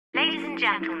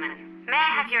gentlemen, may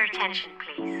I have your attention,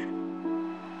 please?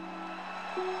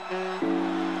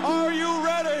 Are you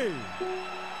ready?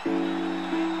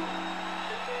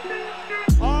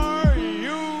 Are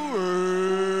you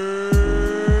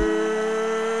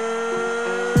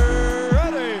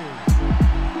ready?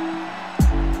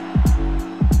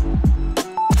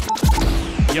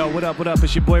 Yo, what up, what up?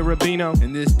 It's your boy Rubino.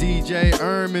 And this DJ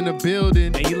in the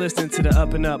building. And you listening to the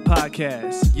UpNUp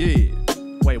Podcast. Yeah.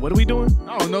 Wait, what are we doing?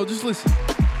 I don't know, just listen.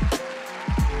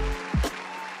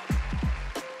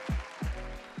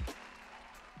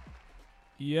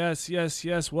 Yes.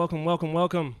 Welcome. What's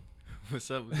up? What's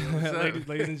up?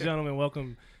 ladies and gentlemen,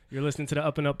 welcome. You're listening to the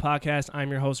UpNUp Podcast. I'm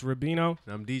your host, Rubino.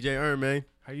 And I'm DJ man.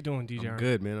 How you doing, DJ? I'm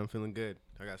good, man. I'm feeling good.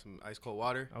 I got some ice cold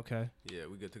water. Okay. Yeah,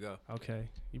 we good to go. Okay.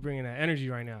 You're bringing that energy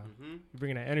right now. Mm-hmm. You're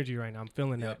bringing that energy right now. I'm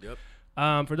feeling that. Yep.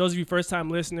 For those of you first-time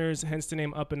listeners, hence the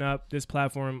name UpNUp, this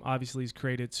platform obviously is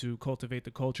created to cultivate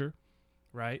the culture,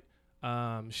 right?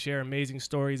 Share amazing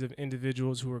stories of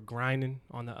individuals who are grinding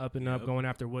on the up and up, going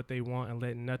after what they want and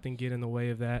letting nothing get in the way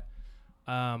of that.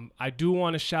 I do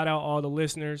want to shout out all the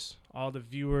listeners, all the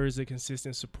viewers, the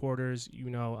consistent supporters.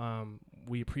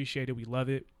 We appreciate it. We love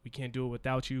it. We can't do it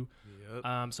without you.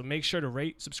 Yep. So make sure to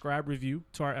rate, subscribe, review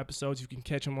to our episodes. You can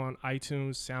catch them on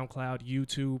iTunes, SoundCloud,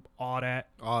 YouTube, all that.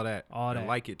 And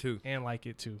like it too.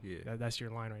 Yeah. That's your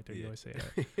line right there. Yeah. You always say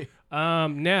that.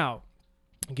 Now,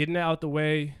 getting that out the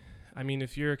way, I mean,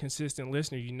 if you're a consistent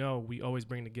listener, you know we always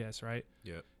bring the guests, right?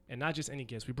 Yep. And not just any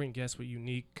guests. We bring guests with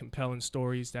unique, compelling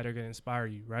stories that are going to inspire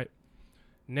you, right?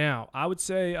 Now, I would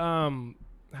say,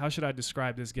 how should I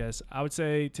describe this guest? I would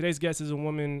say today's guest is a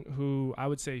woman who I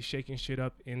would say is shaking shit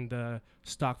up in the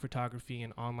stock photography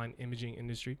and online imaging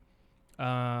industry.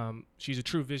 She's a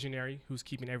true visionary who's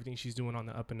keeping everything she's doing on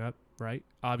the up and up, right?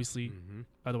 Obviously,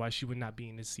 otherwise she would not be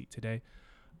in this seat today.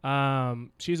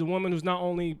 She's a woman who's not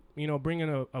only,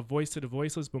 bringing a voice to the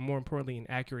voiceless, but more importantly, an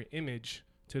accurate image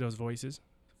to those voices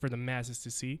for the masses to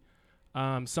see.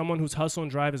 Someone whose hustle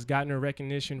and drive has gotten her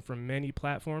recognition from many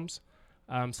platforms.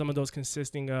 Some of those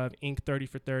consisting of Inc. 30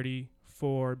 for 30,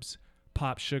 Forbes,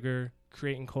 Pop Sugar,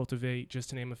 Create and Cultivate, just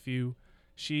to name a few.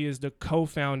 She is the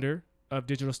co-founder of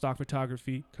digital stock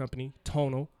photography company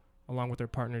TONL, along with her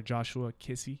partner Joshua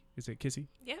Kissi. Is it Kissi?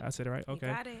 Yeah. I said it right? Okay.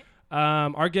 You got it.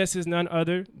 Our guest is none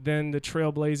other than the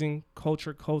trailblazing,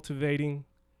 culture cultivating,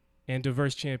 and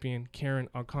diverse champion, Karen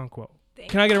Okonkwo.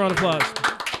 Can I get a round of applause?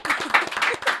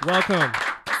 Welcome.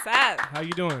 What's up? How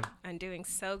you doing? I'm doing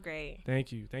so great.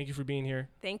 Thank you for being here.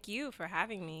 Thank you for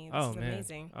having me. This is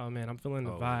amazing. Oh man, I'm feeling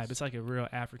the vibe. It's like a real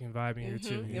African vibe in here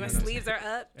too. My sleeves are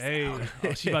up. Hey,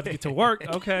 she's about to get to work.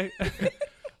 Okay.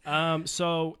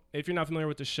 So if you're not familiar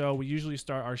with the show, we usually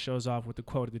start our shows off with the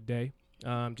quote of the day,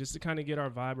 just to kind of get our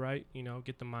vibe right,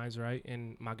 get the minds right.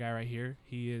 And my guy right here,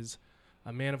 he is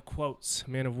a man of quotes,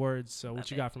 man of words. So what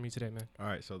you got for me today, man? All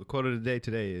right, so the quote of the day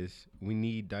today is, we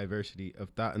need diversity of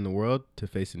thought in the world to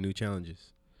face the new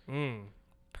challenges.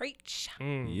 Preach.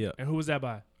 Yeah. And who was that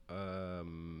by?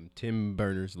 Tim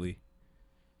Berners-Lee.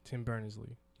 Tim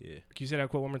Berners-Lee. Yeah. Can you say that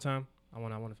quote one more time? I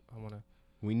wanna.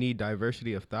 We need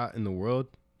diversity of thought in the world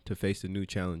to face the new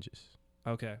challenges.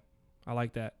 Okay, I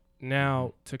like that.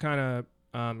 Now, to kind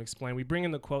of explain, we bring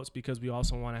in the quotes because we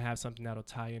also want to have something that'll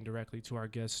tie in directly to our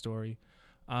guest story.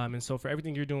 And so for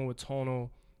everything you're doing with TONL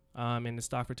and the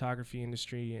stock photography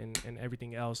industry and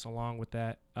everything else along with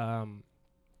that,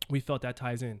 we felt that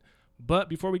ties in. But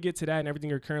before we get to that and everything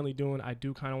you're currently doing, I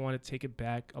do kind of want to take it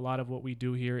back. A lot of what we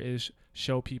do here is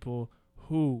show people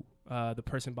who the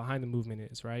person behind the movement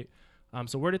is, right?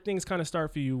 So where did things kind of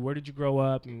start for you? Where did you grow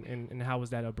up and how was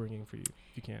that upbringing for you,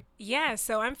 if you can? Yeah,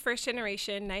 so I'm first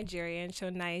generation Nigerian, so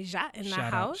Naija in the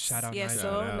house. Shout out yes, Naija.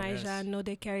 so Yes. Naija no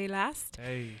de carry last.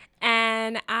 Hey.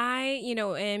 And I,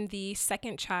 am the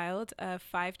second child of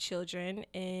 5 children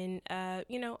in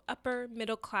upper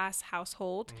middle class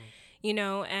household.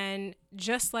 And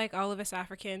just like all of us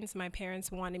Africans, my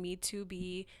parents wanted me to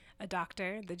be a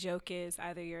doctor. The joke is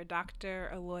either you're a doctor,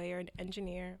 a lawyer, an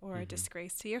engineer, or a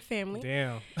disgrace to your family.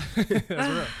 Damn.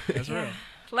 That's real.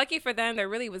 Lucky for them, there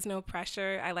really was no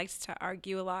pressure. I liked to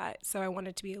argue a lot, so I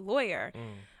wanted to be a lawyer.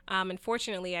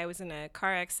 Unfortunately, I was in a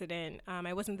car accident.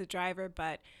 I wasn't the driver,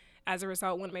 but as a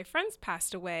result, one of my friends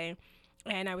passed away,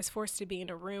 and I was forced to be in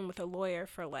a room with a lawyer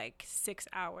for like 6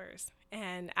 hours.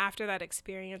 And after that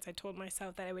experience, I told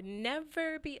myself that I would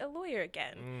never be a lawyer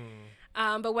again.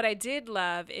 But what I did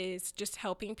love is just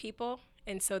helping people.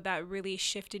 And so that really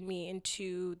shifted me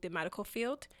into the medical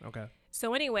field. Okay.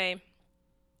 So anyway,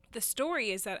 the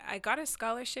story is that I got a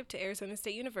scholarship to Arizona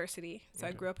State University. So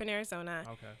I grew up in Arizona.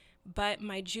 Okay. But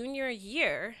my junior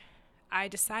year, I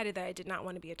decided that I did not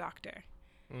want to be a doctor.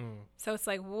 So it's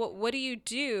like, what do you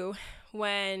do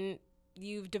when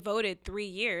you've devoted 3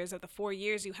 years of the 4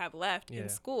 years you have left in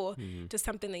school to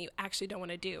something that you actually don't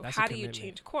want to do? That's How do you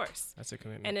change course? That's a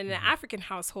commitment. And in an African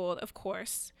household, of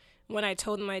course, when I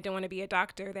told them I didn't want to be a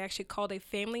doctor, they actually called a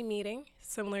family meeting,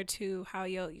 similar to how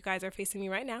you guys are facing me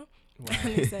right now. Wow.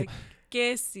 And he's like,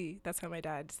 Kissi. That's how my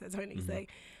dad says it. He's like,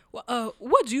 well,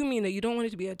 what do you mean that you don't want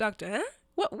to be a doctor, huh?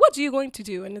 What are you going to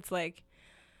do? And it's like,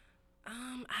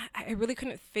 I really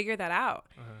couldn't figure that out.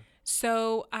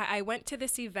 So I went to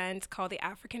this event called the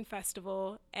African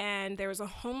Festival, and there was a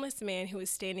homeless man who was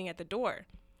standing at the door.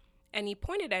 And he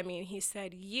pointed at me and he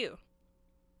said, you're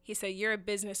a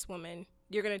businesswoman.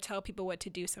 You're going to tell people what to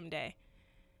do someday.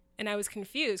 And I was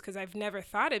confused because I've never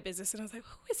thought of business. And I was like,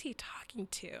 who is he talking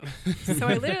to? So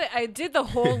I did the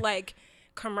whole like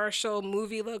commercial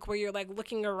movie look where you're like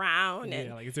looking around.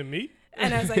 And, like, is it me?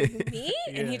 And I was like, me?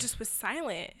 And he just was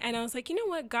silent. And I was like, you know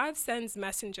what? God sends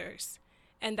messengers.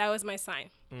 And that was my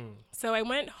sign. So I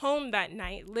went home that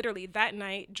night, literally that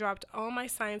night, dropped all my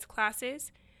science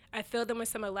classes. I filled them with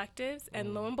some electives.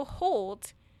 And lo and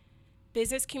behold,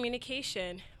 business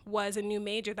communication was a new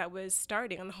major that was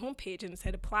starting on the homepage and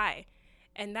said apply.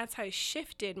 And that's how I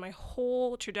shifted my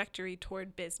whole trajectory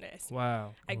toward business.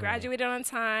 Wow. I graduated on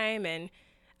time and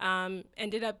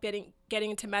ended up getting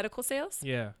into medical sales.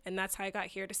 Yeah. And that's how I got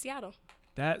here to Seattle.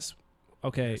 That's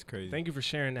okay. That's crazy. Thank you for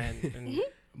sharing that. And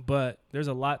but there's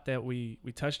a lot that we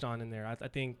touched on in there. I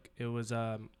think it was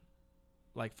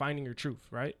like finding your truth,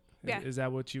 right? Yeah. Is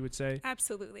that what you would say?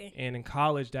 Absolutely. And in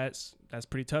college, that's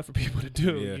pretty tough for people to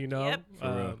do. Yeah. You know,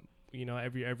 Yep. You know,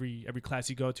 every class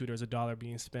you go to, there's $1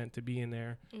 being spent to be in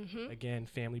there. Again,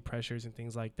 family pressures and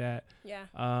things like that.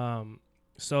 Yeah.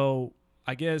 So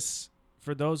I guess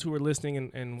for those who are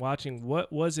listening and watching,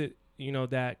 what was it, you know,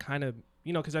 that kind of,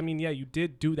 you know, because I mean, yeah, you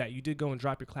did do that. You did go and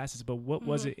drop your classes, but what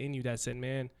was it in you that said,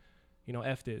 man, you know,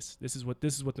 F this. This is what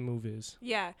the move is.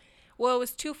 Yeah. Well, it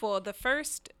was twofold. The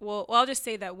first, I'll just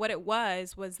say that what it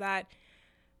was that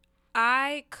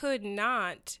I could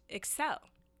not excel.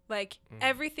 Like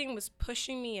everything was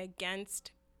pushing me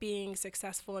against being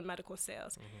successful in medical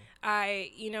sales.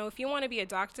 If you want to be a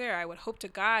doctor, I would hope to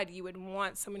God you would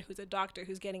want someone who's a doctor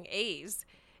who's getting A's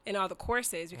in all the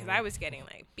courses, because I was getting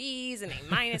like B's and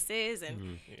A minuses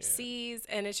and C's.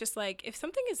 And it's just like, if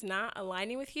something is not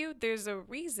aligning with you, there's a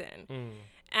reason.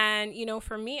 And, you know,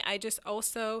 for me, I just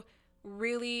also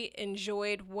really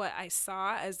enjoyed what I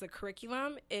saw as the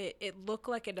curriculum. It looked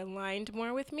like it aligned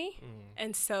more with me.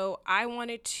 And so I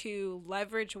wanted to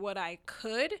leverage what I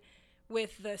could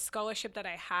with the scholarship that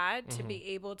I had to be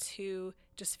able to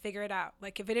just figure it out.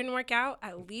 Like if it didn't work out,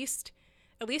 at least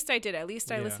I did. At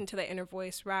least I listened to that inner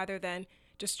voice rather than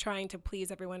just trying to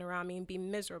please everyone around me and be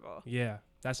miserable. Yeah,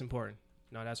 that's important.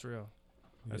 No, that's real.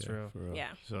 That's real. Yeah.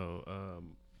 So,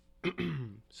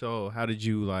 so how did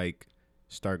you like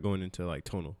start going into like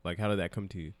tonal? Like, how did that come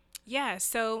to you? Yeah.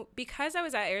 So because I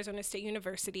was at Arizona State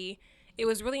University, it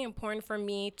was really important for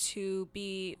me to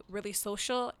be really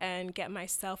social and get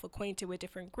myself acquainted with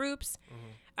different groups.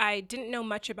 I didn't know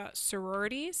much about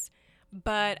sororities,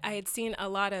 but I had seen a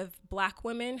lot of Black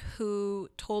women who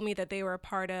told me that they were a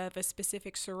part of a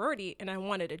specific sorority and I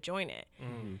wanted to join it.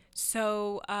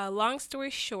 So long story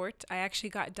short, I actually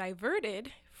got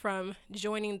diverted from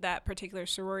joining that particular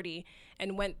sorority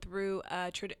and went through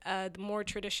the more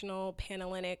traditional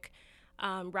Panhellenic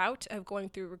route of going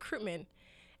through recruitment.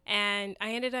 And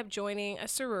I ended up joining a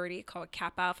sorority called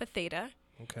Kappa Alpha Theta.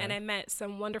 And I met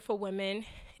some wonderful women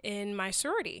in my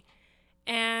sorority.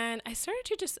 And I started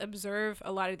to just observe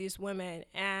a lot of these women.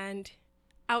 And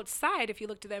outside, if you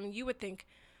looked at them, you would think,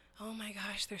 oh my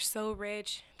gosh, they're so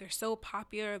rich, they're so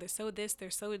popular, they're so this, they're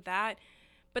so that.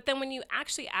 But then when you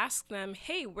actually ask them,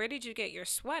 hey, where did you get your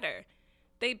sweater?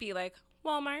 They'd be like,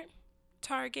 Walmart,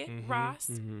 Target, Ross.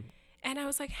 And I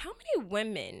was like, how many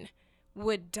women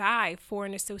would die for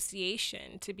an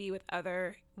association to be with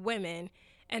other women?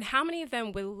 And how many of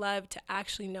them would love to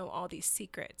actually know all these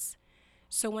secrets?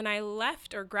 So when I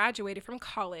left or graduated from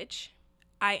college,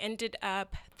 I ended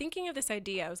up thinking of this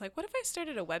idea. I was like, what if I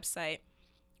started a website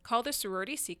called The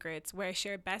Sorority Secrets, where I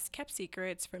share best kept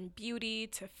secrets from beauty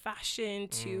to fashion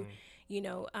to,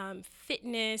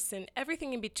 fitness and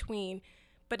everything in between.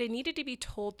 But it needed to be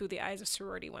told through the eyes of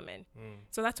sorority women.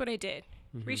 So that's what I did.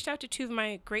 Reached out to two of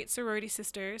my great sorority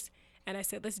sisters and I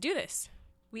said, let's do this.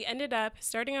 We ended up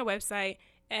starting a website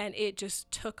and it just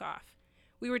took off.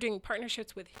 We were doing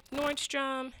partnerships with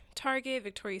Nordstrom, Target,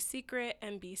 Victoria's Secret,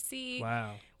 NBC.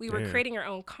 Wow. We were creating our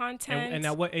own content. And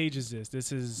now what age is this?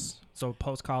 This is so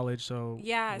post-college, so...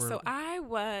 Yeah, so I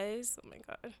was,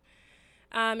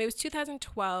 It was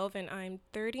 2012, and I'm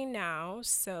 30 now,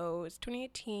 so it's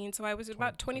 2018. So I was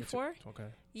about 24. Okay.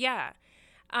 Yeah.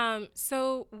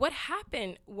 So what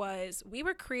happened was we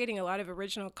were creating a lot of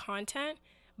original content,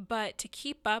 but to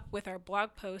keep up with our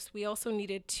blog posts, we also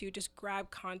needed to just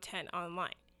grab content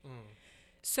online.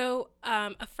 So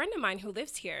a friend of mine who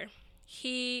lives here,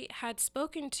 he had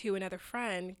spoken to another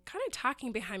friend, kind of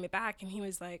talking behind my back, and he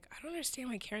was like, I don't understand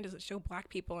why Karen doesn't show Black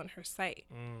people on her site.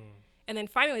 And then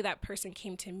finally that person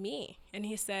came to me, and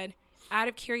he said, out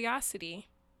of curiosity,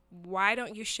 why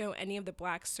don't you show any of the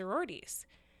Black sororities?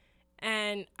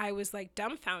 And I was like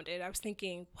dumbfounded. I was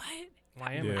thinking, what?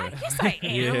 Why am Yeah. I? Yes, I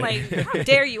am. Like, how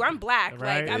dare you? I'm Black.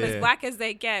 Right? Like, I'm as Black as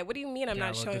they get. What do you mean I'm Got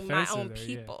not a little showing my defensive own there,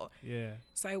 people? Yeah.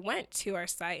 So I went to our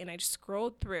site and I just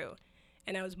scrolled through,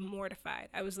 and I was mortified.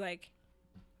 I was like,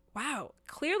 wow,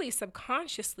 clearly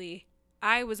subconsciously,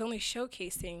 I was only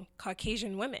showcasing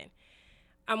Caucasian women.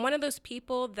 I'm one of those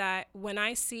people that when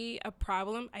I see a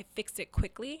problem, I fix it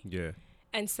quickly. Yeah.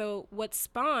 And so what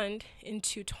spawned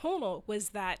into Tonal was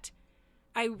that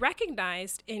I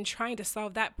recognized in trying to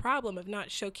solve that problem of not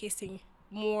showcasing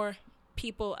more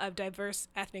people of diverse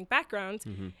ethnic backgrounds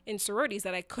in sororities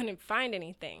that I couldn't find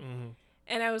anything.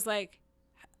 And I was like,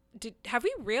 have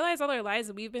we realized all our lives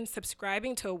that we've been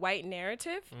subscribing to a white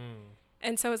narrative?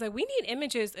 And so I was like, we need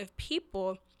images of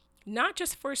people, not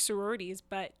just for sororities,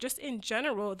 but just in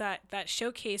general that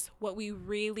showcase what we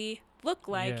really look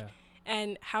like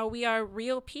and how we are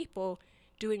real people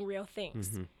doing real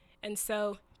things. And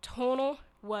so Tonal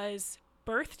was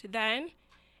birthed then,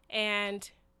 and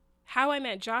how I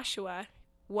met Joshua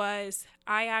was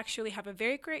I actually have a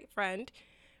very great friend.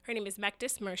 Her name is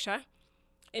Mektis Mersha,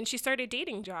 and she started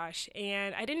dating Josh,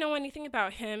 and I didn't know anything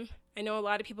about him. I know a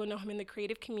lot of people know him in the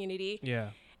creative community. Yeah.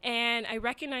 And I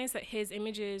recognized that his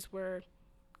images were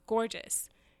gorgeous.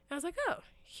 And I was like, oh,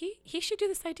 he should do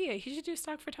this idea. He should do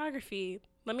stock photography.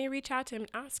 Let me reach out to him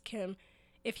and ask him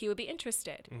if he would be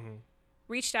interested.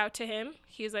 Reached out to him.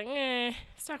 He was like,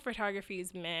 stock photography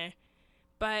is meh.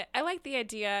 But I like the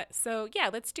idea. So, yeah,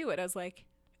 let's do it. I was like,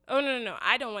 oh, no.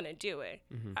 I don't want to do it.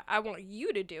 I want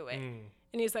you to do it. And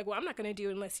he was like, well, I'm not going to do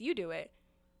it unless you do it.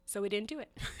 So we didn't do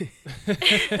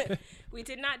it. We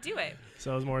did not do it.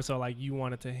 So it was more so like you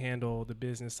wanted to handle the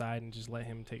business side and just let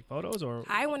him take photos, or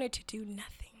I wanted to do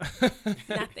nothing.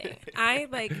 Nothing. I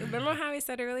remember how I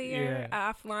said earlier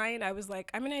offline, I was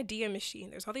like, I'm an idea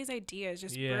machine. There's all these ideas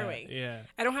just brewing. Yeah.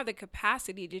 I don't have the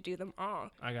capacity to do them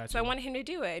all. I got you. So I wanted him to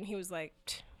do it. And he was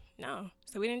like, no.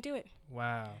 So we didn't do it.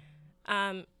 Wow.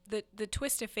 The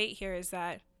twist of fate here is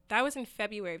that was in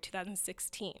February of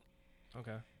 2016.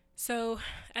 Okay. So,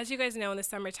 as you guys know, in the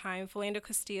summertime, Philando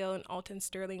Castile and Alton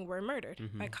Sterling were murdered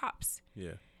by cops.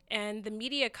 Yeah. And the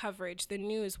media coverage, the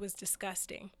news was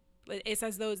disgusting. It's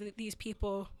as though these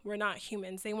people were not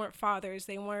humans. They weren't fathers.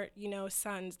 They weren't,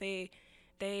 sons. They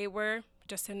were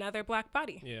just another Black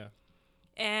body. Yeah.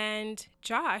 And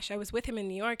Josh, I was with him in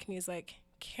New York, and he's like,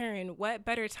 Karen, what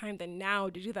better time than now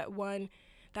to do that one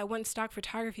stock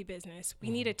photography business?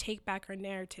 We need to take back our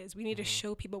narratives. We need to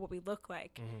show people what we look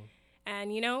like.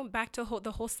 And, back to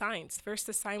the whole signs. First,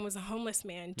 the sign was a homeless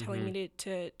man telling me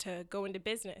to go into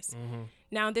business.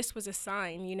 Now, this was a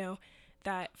sign,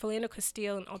 that Philando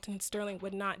Castile and Alton Sterling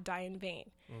would not die in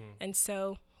vain. And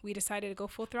so we decided to go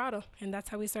full throttle, and that's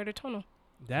how we started Tonal.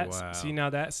 See, now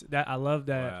that I love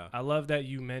that. Wow. I love that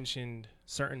you mentioned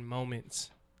certain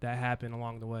moments that happen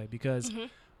along the way, because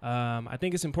I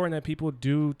think it's important that people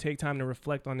do take time to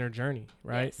reflect on their journey,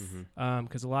 right? Yes.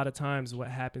 Because a lot of times what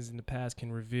happens in the past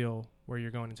can reveal where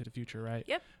you're going into the future, right?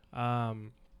 Yep.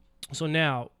 So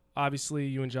now, obviously,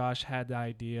 you and Josh had the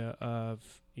idea of,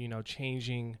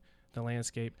 changing the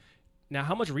landscape. Now,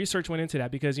 how much research went into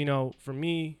that? Because, for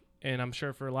me, and I'm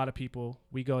sure for a lot of people,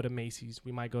 we go to Macy's,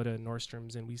 we might go to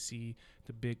Nordstrom's, and we see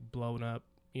the big blown up,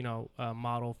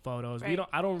 model photos. Right.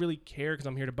 I don't really care because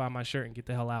I'm here to buy my shirt and get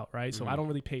the hell out, right? So I don't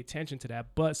really pay attention to that.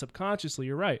 But subconsciously,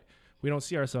 you're right. We don't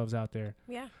see ourselves out there.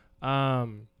 Yeah.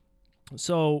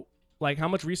 So, like, how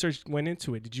much research went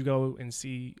into it? Did you go and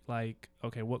see, like,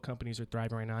 okay, what companies are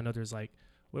thriving right now? I know there's, like,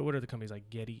 what are the companies, like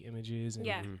Getty Images and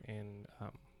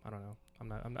I don't know. I'm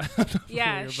not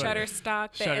Yeah, familiar,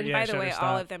 Shutterstock. And by the way,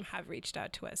 all of them have reached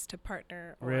out to us to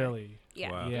partner. Really?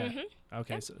 Yeah. Wow. Yeah.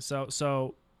 Okay. Yeah.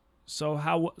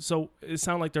 So it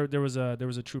sounded like there was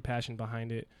a true passion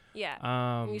behind it. Yeah.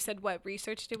 And you said what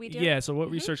research did we do? Yeah. So what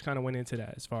research kind of went into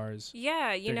that as far as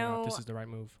figuring out if this is the right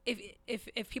move?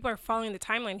 If people are following the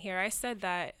timeline here, I said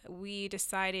that we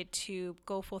decided to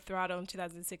go full throttle in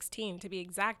 2016. To be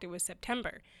exact, it was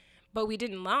September, but we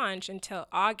didn't launch until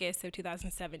August of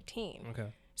 2017. Okay.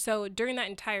 So during that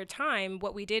entire time,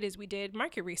 what we did is we did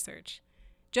market research.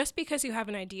 just because you have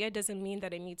an idea doesn't mean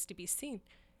that it needs to be seen.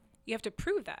 You have to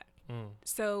prove that.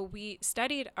 So we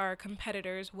studied our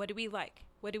competitors. What do we like?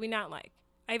 What do we not like?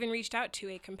 I even reached out to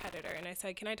a competitor and I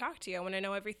said, can I talk to you? I want to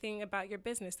know everything about your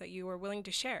business that you are willing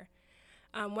to share.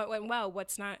 What went well?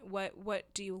 What's not?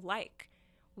 What do you like?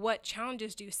 What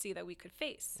challenges do you see that we could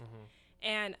face?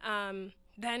 And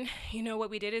then, what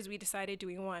we did is we decided, do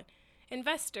we want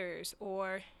investors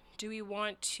or do we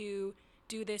want to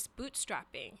do this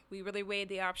bootstrapping? We really weighed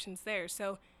the options there.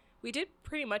 So we did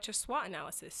pretty much a SWOT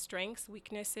analysis: strengths,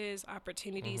 weaknesses,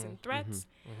 opportunities, and threats.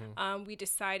 We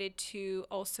decided to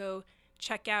also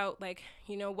check out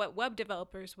what web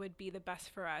developers would be the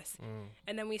best for us.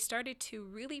 And then we started to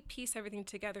really piece everything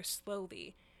together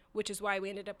slowly, which is why we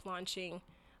ended up launching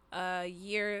a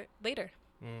year later.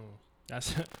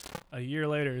 That's a year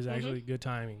later is actually good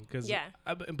timing.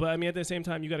 But I mean, at the same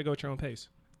time, you got to go at your own pace.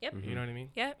 Yep. You know what I mean?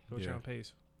 Yep. Go at your own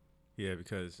pace. Yeah,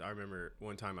 because I remember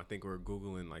one time I think we were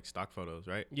Googling like stock photos,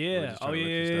 right? Yeah. Oh,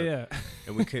 yeah.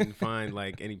 And we couldn't find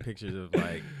like any pictures of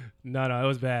like. No, it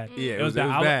was bad. Yeah, it was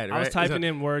bad, right? I was typing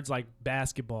in words like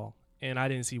basketball, and I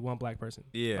didn't see one black person.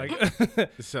 Yeah.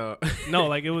 So. No,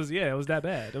 like it was that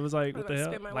bad. It was like, what the hell?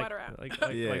 Spit my water out.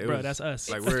 Bro, that's us.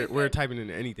 Like we're typing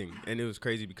in anything, and it was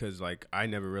crazy because like I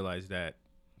never realized that,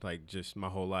 like just my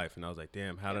whole life, and I was like,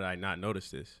 damn, how did I not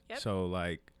notice this? Yep. So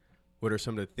like, what are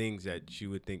some of the things that you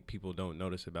would think people don't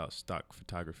notice about stock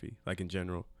photography, like in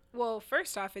general? Well,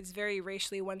 first off, it's very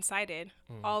racially one-sided.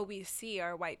 All we see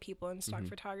are white people in stock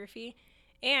photography.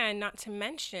 And not to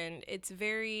mention, it's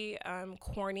very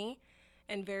corny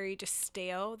and very just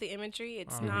stale, the imagery.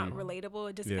 It's not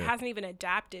relatable. It hasn't even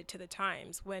adapted to the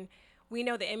times. When we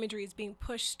know the imagery is being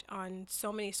pushed on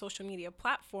so many social media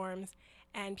platforms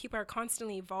and people are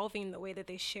constantly evolving the way that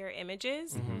they share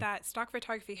images, that stock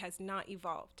photography has not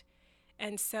evolved.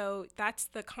 And so that's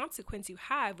the consequence you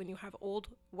have when you have old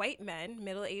white men,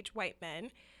 middle-aged white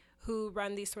men, who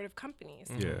run these sort of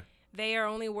companies. Yeah. They are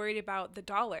only worried about the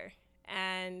dollar,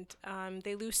 and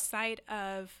they lose sight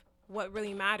of what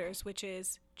really matters, which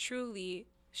is truly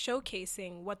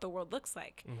showcasing what the world looks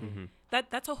like.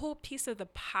 That's a whole piece of the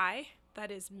pie that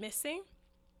is missing.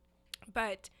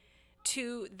 But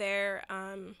to their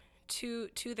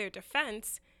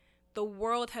defense, the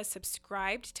world has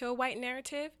subscribed to a white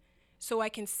narrative. So I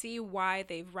can see why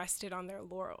they've rested on their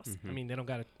laurels. I mean, they're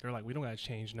like, we don't gotta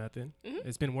change nothing.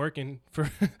 It's been working for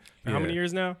how many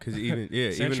years now? Because even when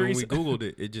we Googled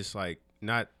it, it just like,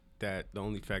 not that the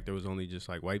only fact there was only just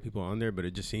like white people on there, but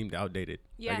it just seemed outdated.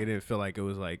 Yeah. Like it didn't feel like it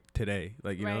was like today,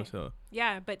 like, you know, so.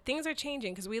 Yeah, but things are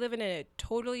changing because we live in a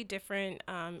totally different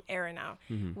era now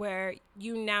where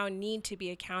you now need to be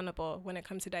accountable when it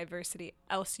comes to diversity,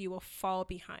 else you will fall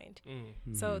behind.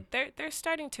 So they're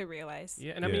starting to realize.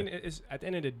 Yeah, and I mean, it's, at the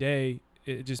end of the day,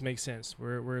 it just makes sense.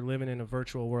 We're living in a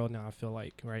virtual world now, I feel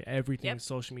like, right? Everything's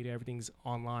social media, everything's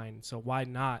online. So why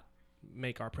not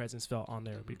make our presence felt on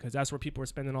there? Because that's where people are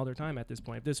spending all their time at this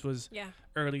point. If this was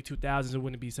early 2000s, it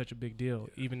wouldn't be such a big deal,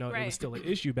 even though it was still an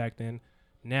issue back then.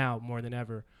 Now more than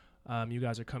ever, you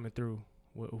guys are coming through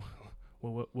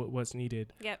what's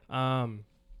needed.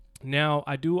 Now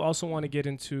I do also want to get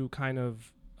into kind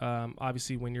of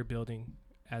obviously when you're building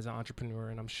as an entrepreneur,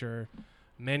 and I'm sure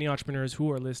many entrepreneurs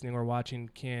who are listening or watching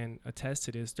can attest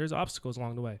to this, there's obstacles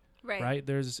along the way, right?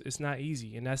 It's not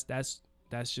easy, and that's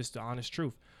just the honest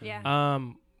truth.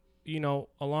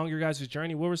 Along your guys'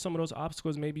 journey, what were some of those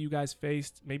obstacles maybe you guys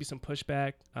faced? Maybe some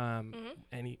pushback,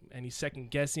 any second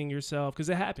guessing yourself? Because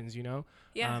it happens,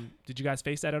 Did you guys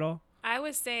face that at all? I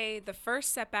would say the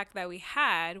first setback that we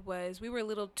had was we were a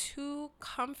little too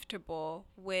comfortable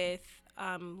with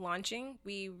launching.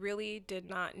 We really did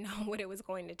not know what it was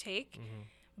going to take.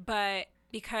 But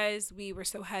because we were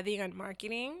so heavy on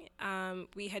marketing,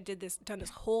 we had done this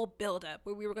whole buildup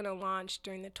where we were going to launch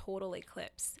during the total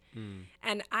eclipse.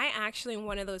 And I actually am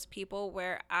one of those people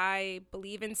where I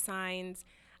believe in signs.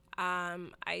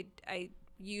 I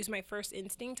use my first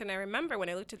instinct. And I remember when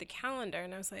I looked at the calendar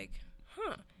and I was like,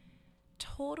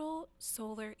 total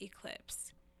solar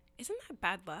eclipse. Isn't that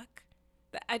bad luck?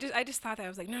 I just thought that. I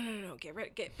was like, no,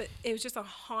 but it was just a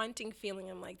haunting feeling.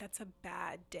 I'm like, that's a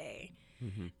bad day.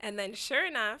 And then sure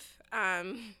enough,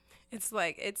 it's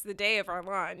the day of our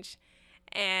launch.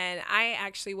 And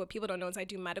what people don't know is I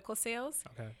do medical sales.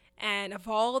 Okay. And of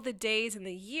all the days in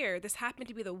the year, this happened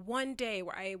to be the one day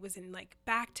where I was in like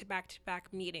back-to-back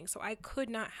meetings. So I could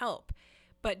not help.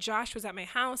 But Josh was at my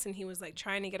house and he was like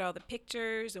trying to get all the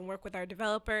pictures and work with our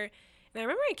developer. And I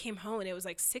remember I came home and it was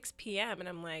like 6 p.m. and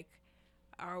I'm like,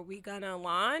 are we gonna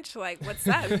launch? Like, what's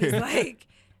up? And he's like,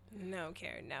 No,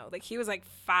 Karen, no. Like, he was like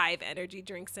 5 energy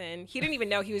drinks in. He didn't even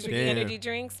know he was drinking Damn. energy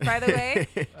drinks, by the way.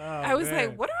 Oh, I was man.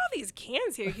 like, what are all these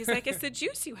cans here? He's like, it's the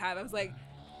juice you have. I was like,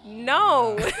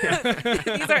 no.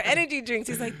 These are energy drinks.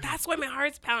 He's like, that's why my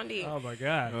heart's pounding. Oh my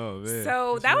God. Oh man.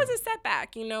 So that was a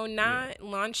setback, you know, not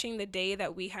launching the day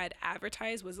that we had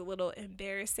advertised was a little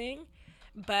embarrassing,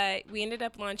 but we ended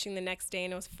up launching the next day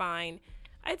and it was fine.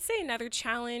 I'd say another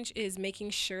challenge is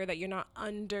making sure that you're not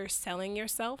underselling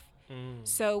yourself.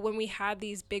 So when we had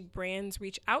these big brands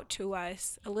reach out to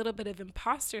us, a little bit of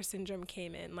imposter syndrome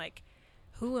came in, like,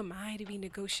 who am I to be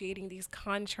negotiating these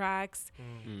contracts?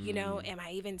 You know, am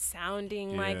I even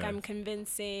sounding like Yeah. I'm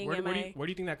convincing? Where do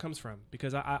you think that comes from?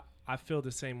 Because I feel the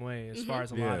same way as far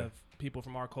as a lot Yeah. of people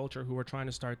from our culture who are trying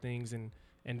to start things and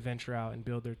venture out and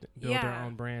build their Yeah.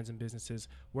 own brands and businesses.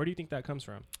 Where do you think that comes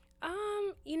from?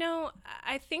 You know,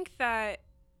 I think that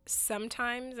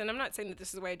sometimes, and I'm not saying that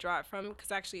this is where I draw it from,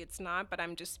 because actually it's not, but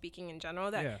I'm just speaking in general,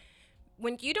 that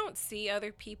when you don't see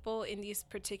other people in these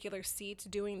particular seats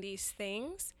doing these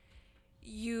things,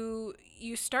 you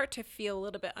start to feel a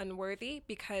little bit unworthy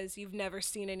because you've never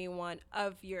seen anyone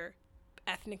of your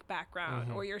ethnic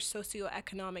background or your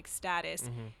socioeconomic status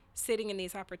sitting in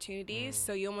these opportunities.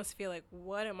 So you almost feel like,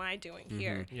 what am I doing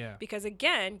here? Yeah. Because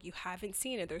again, you haven't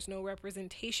seen it. There's no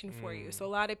representation for you. So a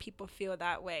lot of people feel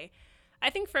that way. I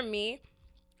think for me,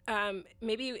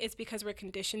 maybe it's because we're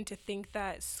conditioned to think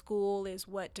that school is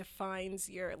what defines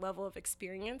your level of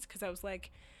experience. Because I was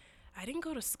like, I didn't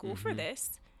go to school for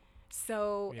this.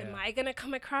 So am I going to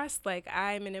come across like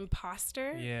I'm an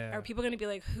imposter? Yeah. Are people going to be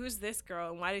like, who's this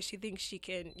girl? And why does she think she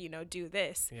can, you know, do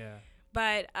this? Yeah.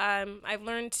 But I've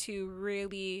learned to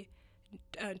really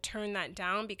turn that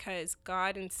down because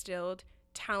God instilled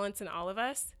talents in all of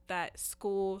us that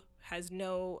school has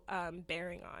no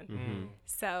bearing on.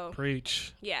 So,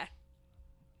 Preach. yeah.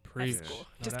 Preach. That's school.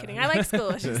 No, Just that- kidding. I like school.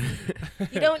 It's just,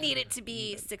 you don't need it to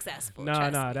be successful. No,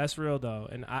 trust no, me. that's real though,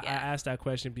 and I Yeah. asked that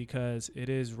question because it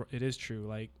is true.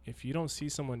 Like, if you don't see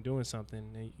someone doing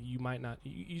something, then you might not.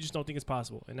 You just don't think it's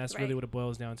possible, and that's really Right. what it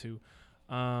boils down to.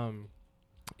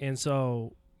 And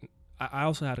so, I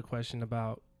also had a question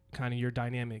about kind of your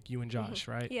dynamic, you and Josh,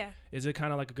 right? Yeah. Is it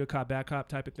kind of like a good cop, bad cop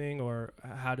type of thing, or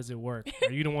how does it work?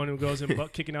 Are you the one who goes and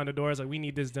kicking down the doors like, we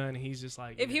need this done, and he's just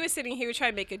like, If he was sitting, he would try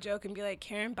to make a joke and be like,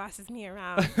 Karen bosses me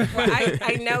around. Well,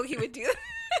 I know he would do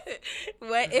that.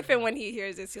 If and when he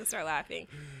hears this, he'll start laughing.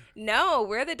 No,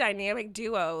 we're the dynamic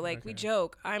duo. Like, we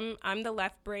joke. I'm the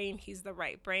left brain. He's the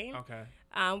right brain. Okay.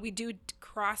 We do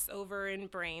cross over in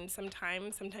brain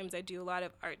sometimes. Sometimes I do a lot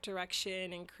of art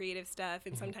direction and creative stuff,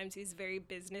 and sometimes he's very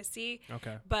businessy.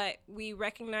 Okay. But we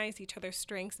recognize each other's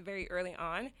strengths very early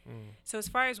on. So as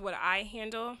far as what I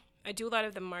handle, I do a lot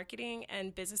of the marketing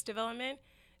and business development.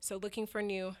 So looking for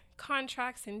new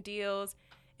contracts and deals,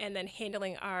 and then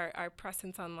handling our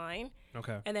presence online.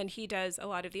 Okay. And then he does a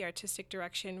lot of the artistic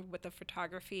direction with the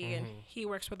photography, and he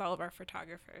works with all of our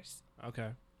photographers. Okay.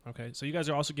 Okay. So you guys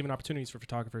are also giving opportunities for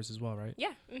photographers as well, right?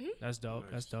 Yeah. That's dope.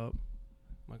 That's dope.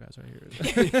 My guy's right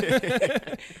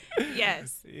here.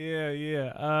 Yes.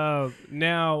 Yeah.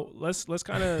 Now let's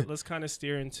kind of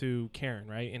steer into Karen,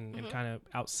 right? And kind of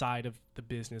outside of the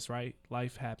business, right?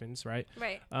 Life happens, right?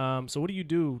 Right. So what do you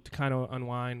do to kind of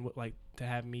unwind, like to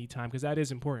have me time? Because that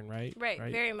is important, right? Right.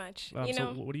 Very much.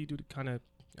 So what do you do to kind of,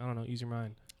 I don't know, ease your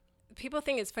mind? People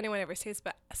think it's funny whenever I say this,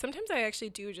 but sometimes I actually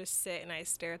do just sit and I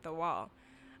stare at the wall.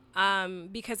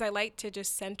 Because I like to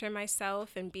just center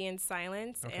myself and be in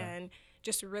silence and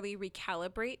just really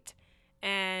recalibrate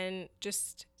and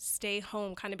just stay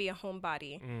home, kind of be a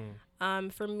homebody.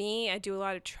 For me, I do a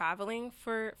lot of traveling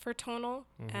for TONL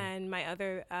and my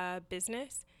other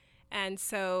business. And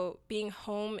so being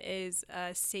home is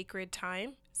a sacred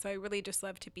time. So I really just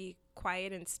love to be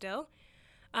quiet and still.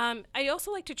 I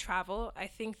also like to travel. I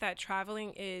think that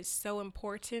traveling is so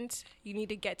important. You need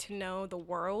to get to know the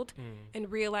world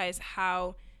and realize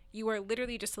how you are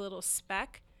literally just a little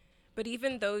speck. But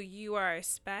even though you are a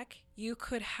speck, you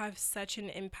could have such an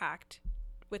impact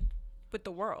with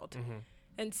the world.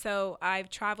 And so I've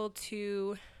traveled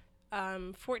to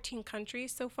 14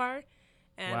 countries so far.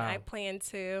 And Wow. I plan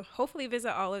to hopefully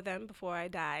visit all of them before I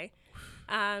die.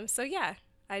 So yeah.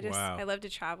 I love to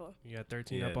travel. You got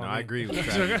 13 Yeah, up no, on I me. agree with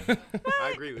that.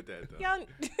 I agree with that though. Y'all,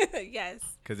 yes.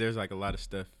 Because there's like a lot of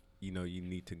stuff, you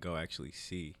need to go actually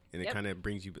see. And it Yep. kind of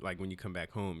brings you, like when you come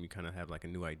back home, you kind of have like a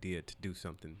new idea to do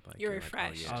something. Like You're like,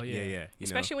 refreshed. Oh, yeah. Yeah.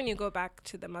 Especially when you go back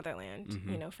to the motherland.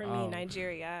 For me,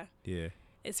 Nigeria, Yeah.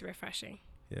 it's refreshing.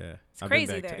 Yeah. It's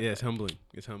crazy been back there. yeah, it's humbling.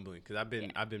 It's humbling. Because I've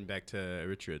been back to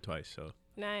Eritrea twice. So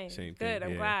Nice. Same Good. thing.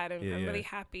 I'm Yeah. glad. I'm Yeah, really yeah.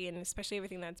 happy, and especially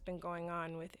everything that's been going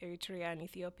on with Eritrea and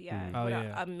Ethiopia. Mhm. Oh, What an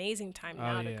yeah. amazing time Oh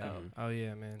now to yeah. go. Oh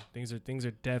yeah, man. Things are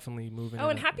definitely moving. Oh, in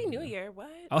and a- Happy New Year. What?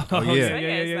 Oh, Oh, yeah.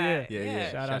 yeah. Yeah.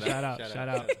 Yeah. Shout out. Shout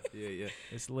out. Yeah, yeah.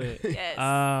 It's lit. Yes.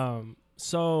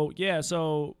 So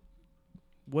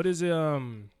what is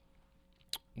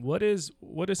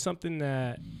something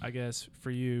that I guess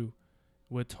for you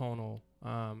with Tonal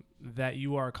that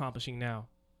you are accomplishing now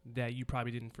that you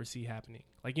probably didn't foresee happening?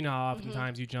 Like, you know how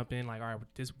oftentimes you jump in like, all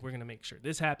right, we're gonna make sure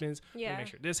this happens, we're Yeah. gonna make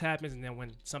sure this happens, and then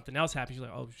when something else happens, you're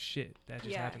like, oh shit, that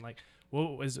just Yeah. happened. Like,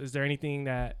 is there anything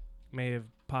that may have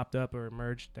popped up or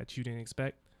emerged that you didn't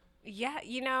expect? Yeah,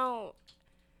 you know,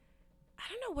 I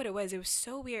don't know what it was. It was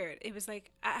so weird. It was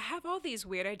like, I have all these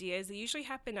weird ideas. They usually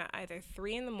happen at either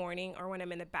 3 a.m. or when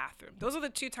I'm in the bathroom. Those are the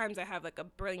 2 times I have like a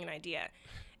brilliant idea.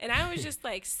 And I was just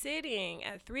like sitting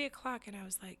at 3 o'clock and I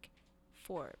was like,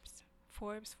 Forbes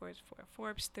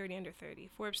 30 under 30,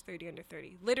 Forbes 30 under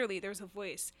 30. Literally, there was a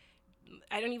voice.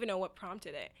 I don't even know what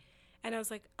prompted it. And I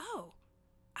was like, oh,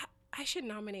 I should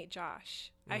nominate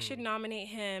Josh. I should nominate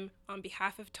him on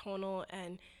behalf of Tonal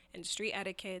and Street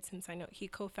Etiquette, since I know he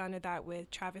co-founded that with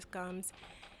Travis Gums.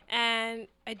 And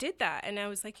I did that. And I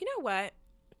was like, you know what?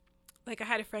 Like, I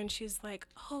had a friend, she's like,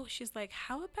 how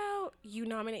about you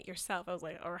nominate yourself? I was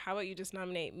like, or how about you just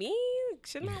nominate me?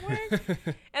 Shouldn't that work?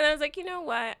 And I was like, you know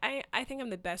what? I think I'm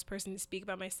the best person to speak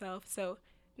about myself. So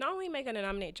not only am I going to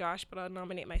nominate Josh, but I'll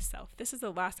nominate myself. This is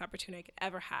the last opportunity I could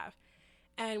ever have.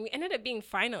 And we ended up being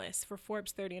finalists for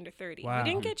Forbes 30 under 30. Wow. We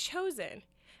didn't get chosen,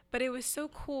 but it was so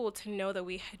cool to know that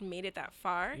we had made it that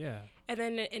far. Yeah. And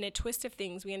then in a twist of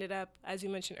things, we ended up, as you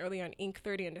mentioned earlier, on Inc.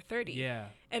 30 under 30. Yeah.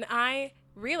 And I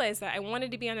realized that I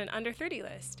wanted to be on an under 30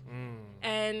 list.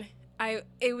 And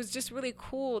it was just really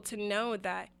cool to know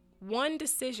that one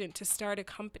decision to start a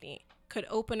company could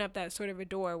open up that sort of a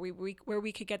door where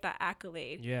we could get that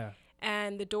accolade. Yeah.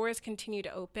 And the doors continue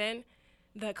to open.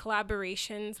 The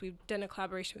collaborations, we've done a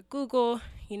collaboration with Google.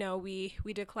 You know, we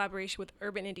did collaboration with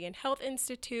Urban Indian Health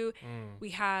Institute.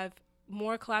 We have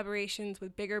more collaborations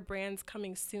with bigger brands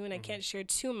coming soon. I can't share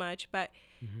too much, but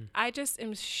I just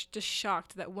am just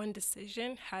shocked that one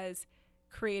decision has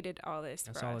created all this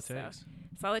That's for all us. it takes.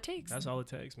 That's all it takes. That's all it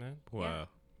takes, man. Wow.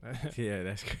 Yeah,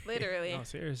 that's crazy. Literally. No,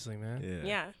 seriously, man.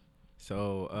 Yeah.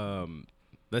 So,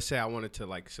 let's say I wanted to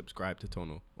like subscribe to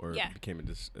Tonal or Yeah. became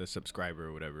a subscriber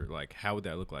or whatever. Like, how would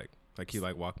that look like? Like, you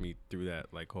like walk me through that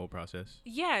like whole process?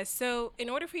 Yeah, so in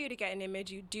order for you to get an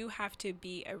image, you do have to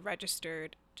be a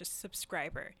registered just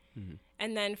subscriber.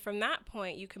 And then from that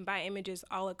point, you can buy images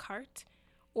a la carte.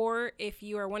 Or if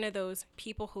you are one of those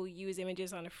people who use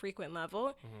images on a frequent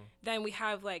level, then we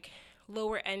have like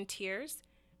lower end tiers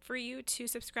for you to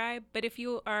subscribe. But if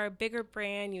you are a bigger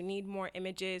brand, you need more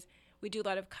images, we do a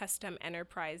lot of custom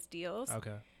enterprise deals.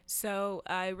 Okay. So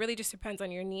it really just depends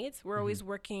on your needs. We're always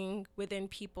working within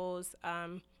people's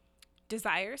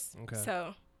desires. Okay.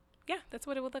 So yeah, that's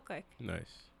what it would look like.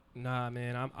 Nice. Nah,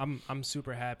 man, I'm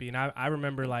super happy, and I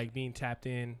remember like being tapped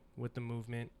in with the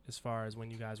movement as far as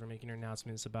when you guys were making your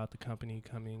announcements about the company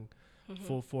coming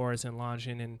full force and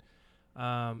launching, and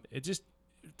it just,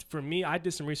 for me, I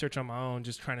did some research on my own,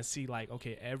 just trying to see like,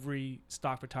 okay, every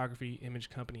stock photography image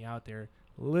company out there,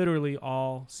 literally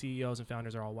all CEOs and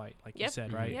founders are all white, like you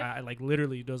said, right? Yep. I like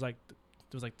literally those like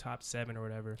top 7 or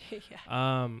whatever.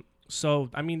 Yeah. So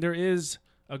I mean, there is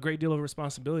a great deal of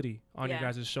responsibility on your Yeah.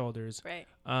 guys' shoulders. Right.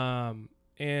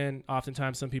 And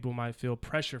oftentimes some people might feel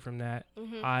pressure from that.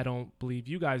 I don't believe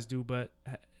you guys do, but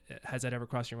has that ever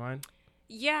crossed your mind?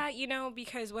 Yeah, you know,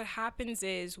 because what happens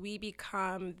is we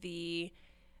become the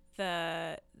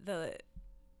like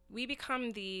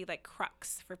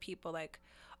crux for people, like,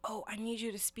 oh, I need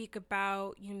you to speak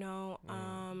about, you know,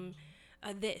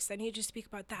 this. I need you to speak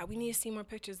about that. We need to see more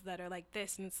pictures that are like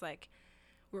this. And it's like,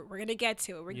 we're going to get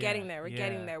to it. We're getting there. We're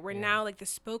getting there. We're now like the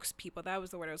spokespeople. That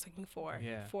was the word I was looking for.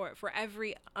 Yeah. For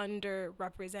every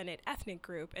underrepresented ethnic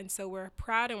group. And so we're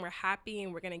proud and we're happy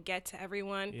and we're going to get to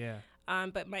everyone. Yeah.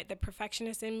 But the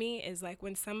perfectionist in me is like,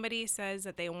 when somebody says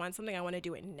that they want something, I want to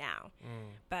do it now.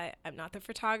 But I'm not the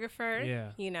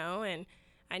photographer, you know, and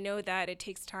I know that it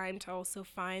takes time to also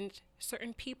find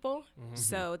certain people.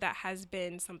 So that has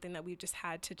been something that we've just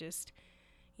had to just,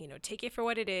 you know, take it for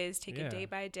what it is, take it day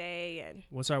by day. And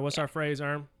what's our phrase,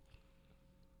 Erm?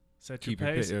 Set your Keep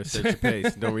your pace. set your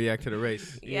pace. Don't react to the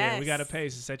race. Yeah, we Yes. got a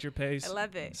pace. Set your pace. I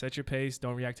love it. Set your pace.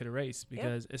 Don't react to the race,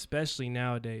 because especially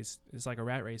nowadays, it's like a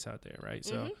rat race out there, right?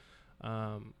 So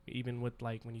even with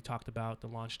like when you talked about the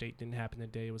launch date didn't happen the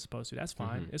day it was supposed to, that's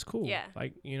fine. It's cool. Yeah.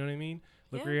 Like, you know what I mean?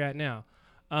 Look Yeah. where you're at now.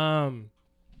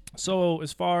 So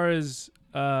as far as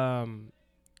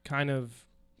kind of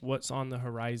what's on the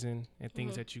horizon and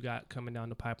things that you got coming down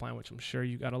the pipeline, which I'm sure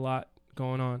you got a lot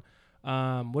going on.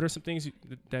 What are some things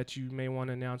that you may want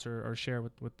to announce or share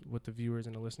with the viewers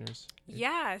and the listeners?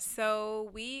 Yeah, so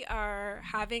we are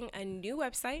having a new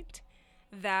website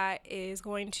that is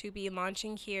going to be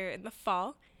launching here in the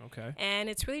fall. Okay. And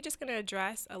it's really just going to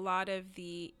address a lot of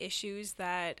the issues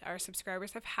that our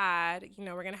subscribers have had. You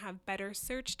know, we're going to have better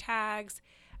search tags.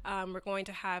 We're going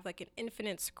to have like an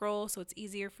infinite scroll, so it's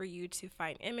easier for you to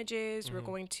find images. We're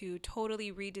going to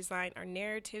totally redesign our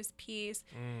narratives piece.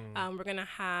 We're going to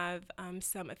have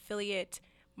some affiliate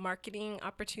marketing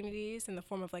opportunities in the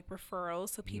form of like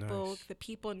referrals. So the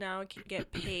people now can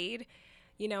get paid,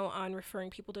 you know, on referring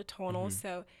people to TONL.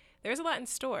 So there's a lot in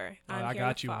store. I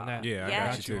got you on that. Yeah,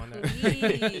 I got you on that.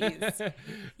 Please.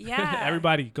 Yeah.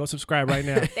 Everybody, go subscribe right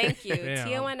now. Thank you. Damn.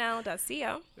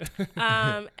 TONL.co.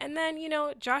 And then, you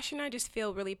know, Josh and I just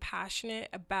feel really passionate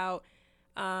about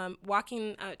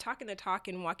talking the talk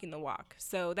and walking the walk.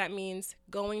 So that means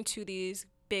going to these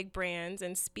big brands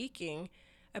and speaking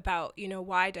about, you know,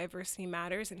 why diversity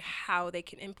matters and how they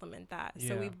can implement that. Yeah.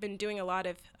 So we've been doing a lot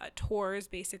of tours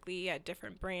basically at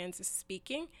different brands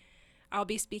speaking. I'll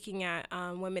be speaking at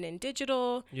Women in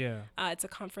Digital. Yeah. It's a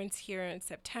conference here in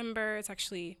September. It's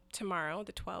actually tomorrow,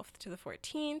 the 12th to the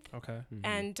 14th. Okay.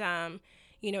 And,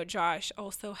 you know, Josh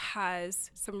also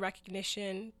has some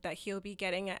recognition that he'll be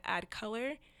getting at Ad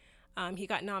Color. He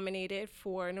got nominated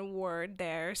for an award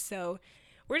there. So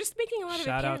we're just making a lot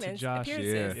Shout of out to Josh.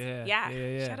 appearances.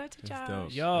 Yeah. Shout out to That's Josh.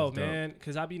 dope. Yo, That's dope. man,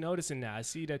 because I be noticing that. I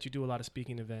see that you do a lot of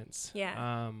speaking events.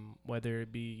 Yeah. Whether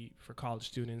it be for college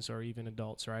students or even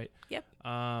adults, right? Yep.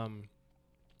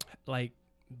 Like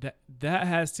that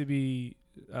has to be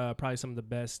probably some of the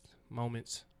best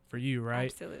moments for you,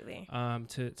 right? Absolutely.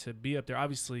 To be up there.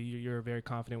 Obviously, you're a very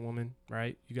confident woman,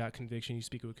 right? You got conviction. You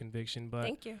speak with conviction. But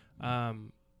Thank you.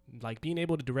 like being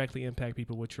able to directly impact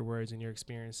people with your words and your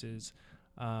experiences.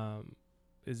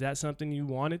 Is that something you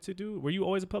wanted to do? Were you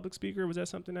always a public speaker? Was that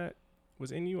something that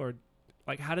was in you, or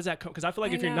like how does that come? Because I feel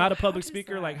like if you're not a public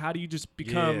speaker, like how do you just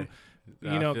become,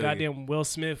 you know, goddamn Will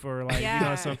Smith or like you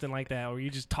know something like that, or you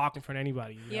just talk in front of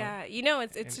anybody? You know? Yeah, you know,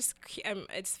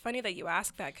 it's funny that you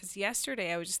asked that because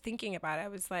yesterday I was just thinking about it. I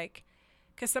was like,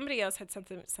 because somebody else had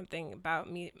something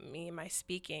about me and my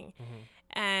speaking.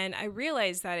 And I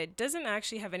realized that it doesn't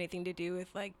actually have anything to do with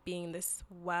like being this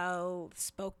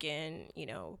well-spoken, you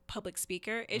know, public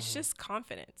speaker. It's just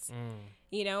confidence,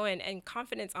 you know, and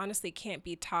confidence honestly can't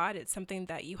be taught. It's something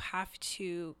that you have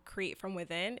to create from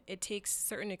within. It takes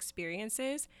certain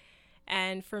experiences.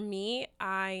 And for me,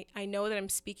 I know that I'm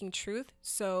speaking truth,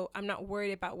 so I'm not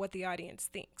worried about what the audience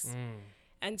thinks.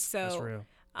 And so That's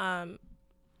real.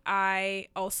 I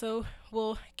also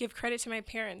will give credit to my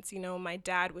parents. You know, my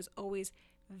dad was always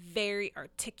very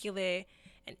articulate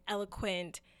and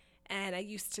eloquent, and I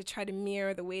used to try to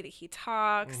mirror the way that he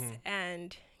talks.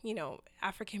 And, you know,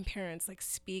 African parents like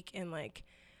speak in like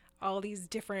all these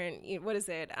different, what is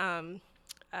it?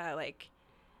 Like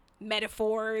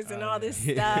metaphors and all this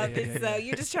stuff. And so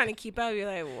you're just trying to keep up. You're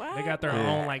like, what? They got their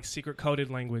own like secret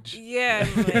coded language. Yeah,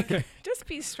 I'm like, just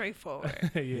be straightforward.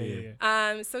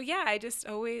 So yeah, I just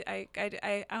always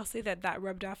I'll say that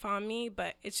rubbed off on me,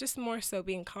 but it's just more so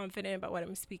being confident about what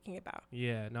I'm speaking about.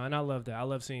 Yeah, no, and I love that. I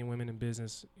love seeing women in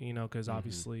business, you know, because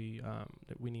obviously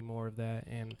that we need more of that,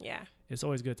 and it's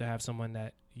always good to have someone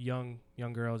that young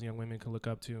girls, young women can look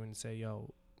up to and say, yo,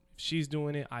 if she's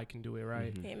doing it, I can do it,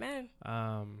 right? Amen.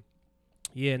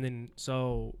 Yeah, and then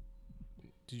so,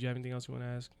 did you have anything else you want to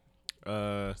ask?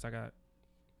 'Cause I got.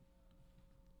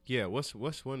 Yeah, what's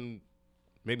one,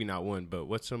 maybe not one, but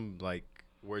what's some like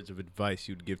words of advice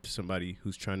you'd give to somebody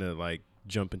who's trying to like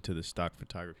jump into the stock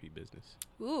photography business?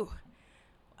 Ooh,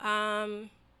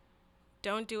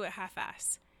 don't do it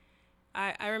half-ass.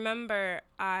 I remember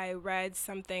I read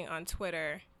something on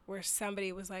Twitter where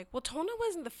somebody was like, well, TONL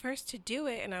wasn't the first to do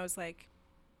it. And I was like,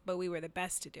 but we were the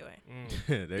best to do it.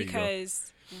 There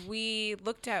because we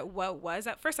looked at what was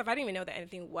out. First off, I didn't even know that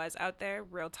anything was out there,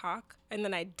 real talk. And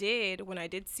then when I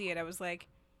did see it, I was like,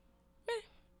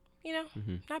 you know,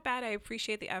 not bad. I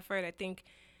appreciate the effort. I think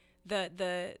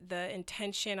the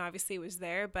intention obviously was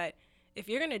there. But if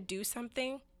you're going to do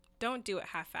something, don't do it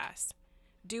half-assed.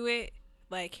 Do it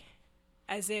like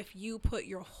as if you put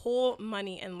your whole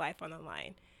money and life on the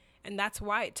line. And that's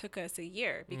why it took us a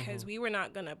year, because we were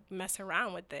not going to mess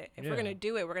around with it. If we're going to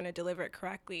do it, we're going to deliver it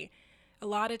correctly. A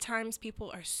lot of times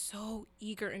people are so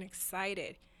eager and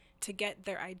excited to get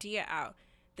their idea out.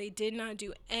 They did not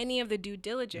do any of the due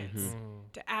diligence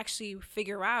to actually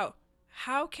figure out,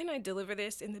 how can I deliver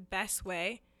this in the best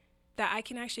way that I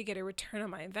can actually get a return on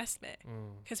my investment.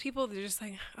 Because people, they're just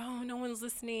like, oh, no one's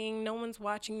listening, no one's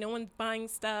watching, no one's buying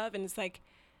stuff. And it's like,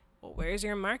 well, where's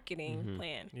your marketing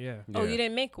plan? Yeah. Oh, you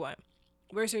didn't make one.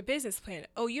 Where's your business plan?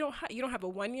 Oh, you don't have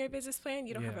a 1-year business plan.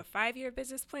 You don't have a 5-year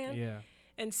business plan. Yeah.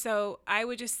 And so I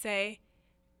would just say,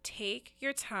 take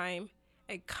your time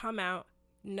and come out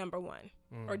number one,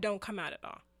 or don't come out at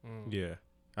all. Yeah,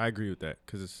 I agree with that,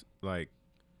 because it's like,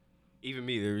 even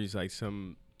me, there's like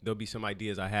there'll be some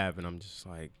ideas I have, and I'm just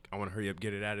like, I want to hurry up,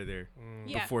 get it out of there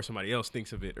before somebody else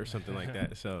thinks of it or something like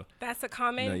that. So that's a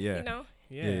common, you know?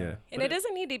 Yeah. And it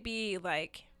doesn't need to be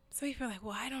like, so people are like,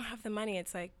 well, I don't have the money.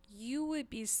 It's like, you would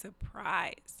be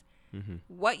surprised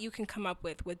what you can come up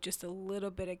with just a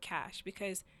little bit of cash.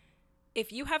 Because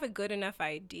if you have a good enough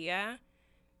idea,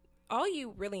 all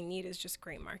you really need is just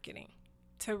great marketing.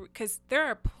 Because there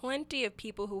are plenty of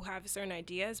people who have certain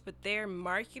ideas, but their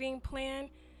marketing plan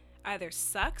either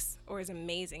sucks or is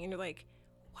amazing. And you're like,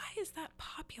 why is that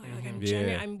popular? Like,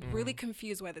 I'm really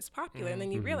confused why that's popular. And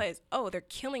then you realize, oh, they're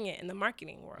killing it in the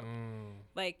marketing world.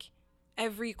 Like,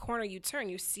 every corner you turn,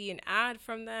 you see an ad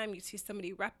from them, you see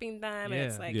somebody repping them, and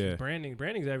it's like,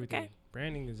 branding's everything. Okay.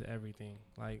 Branding is everything.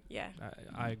 Like, yeah,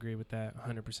 I agree with that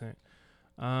 100%.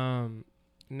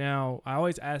 Now, I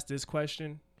always ask this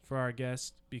question for our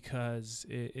guests because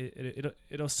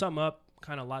it'll sum up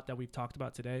kind of a lot that we've talked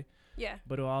about today. Yeah.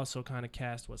 But it'll also kind of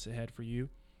cast what's ahead for you.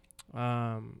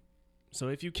 So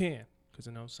if you can, because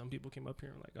I know some people came up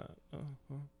here and like,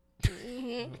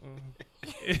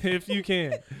 if you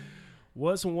can,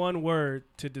 what's one word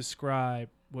to describe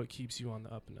what keeps you on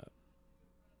the up and up?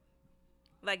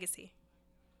 Legacy.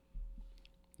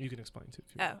 You can explain too.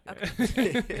 If you want.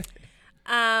 Okay.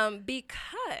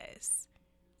 Because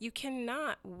you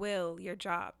cannot will your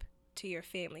job to your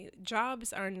family.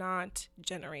 Jobs are not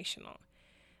generational,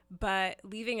 but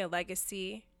leaving a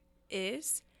legacy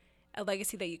is a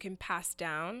legacy that you can pass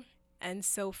down. And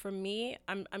so for me,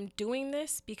 I'm doing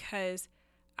this because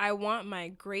I want my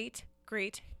great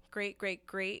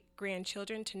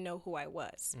grandchildren to know who I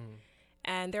was.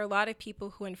 And there are a lot of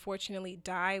people who unfortunately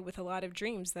die with a lot of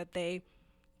dreams that they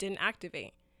didn't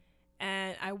activate.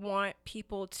 And I want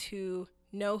people to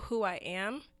know who I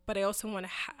am, but I also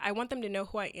want them to know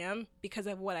who I am because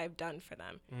of what I've done for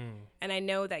them. And I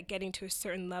know that getting to a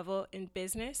certain level in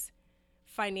business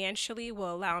financially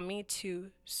will allow me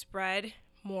to spread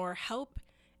more help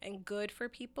and good for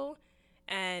people.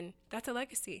 And that's a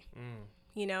legacy.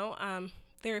 You know,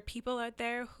 there are people out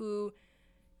there who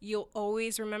you'll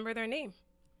always remember their name.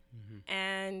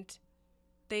 And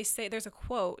they say, there's a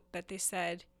quote that they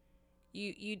said,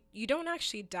 you don't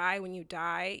actually die when you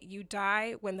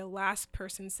die when the last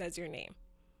person says your name.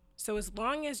 So as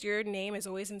long as your name is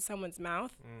always in someone's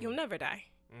mouth, you'll never die.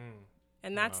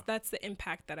 And that's the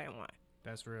impact that I want.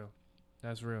 That's real.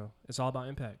 It's all about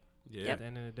impact. Yeah. At the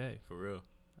end of the day. For real.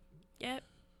 Yep.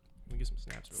 Let me get some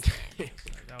snaps real quick.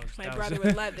 My brother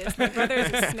would love this. My brother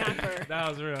is a snapper. That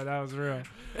was real.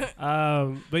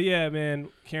 But yeah, man,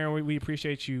 Karen, we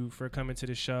appreciate you for coming to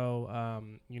the show.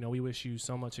 You know, we wish you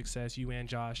so much success, you and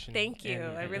Josh. Thank you.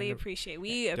 I really appreciate.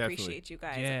 We appreciate you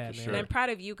guys. Yeah, and I'm proud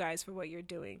of you guys for what you're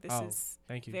doing. This is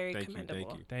thank you. Very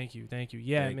commendable. Thank you.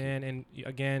 Yeah, Thank man. you. And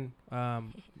again,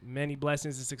 many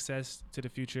blessings and success to the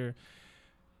future.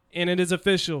 And it is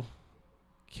official.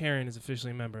 Karen is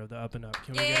officially a member of the Up and Up.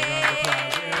 Can we get a round of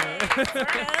applause? Turn up.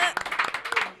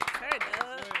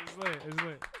 It's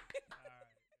lit.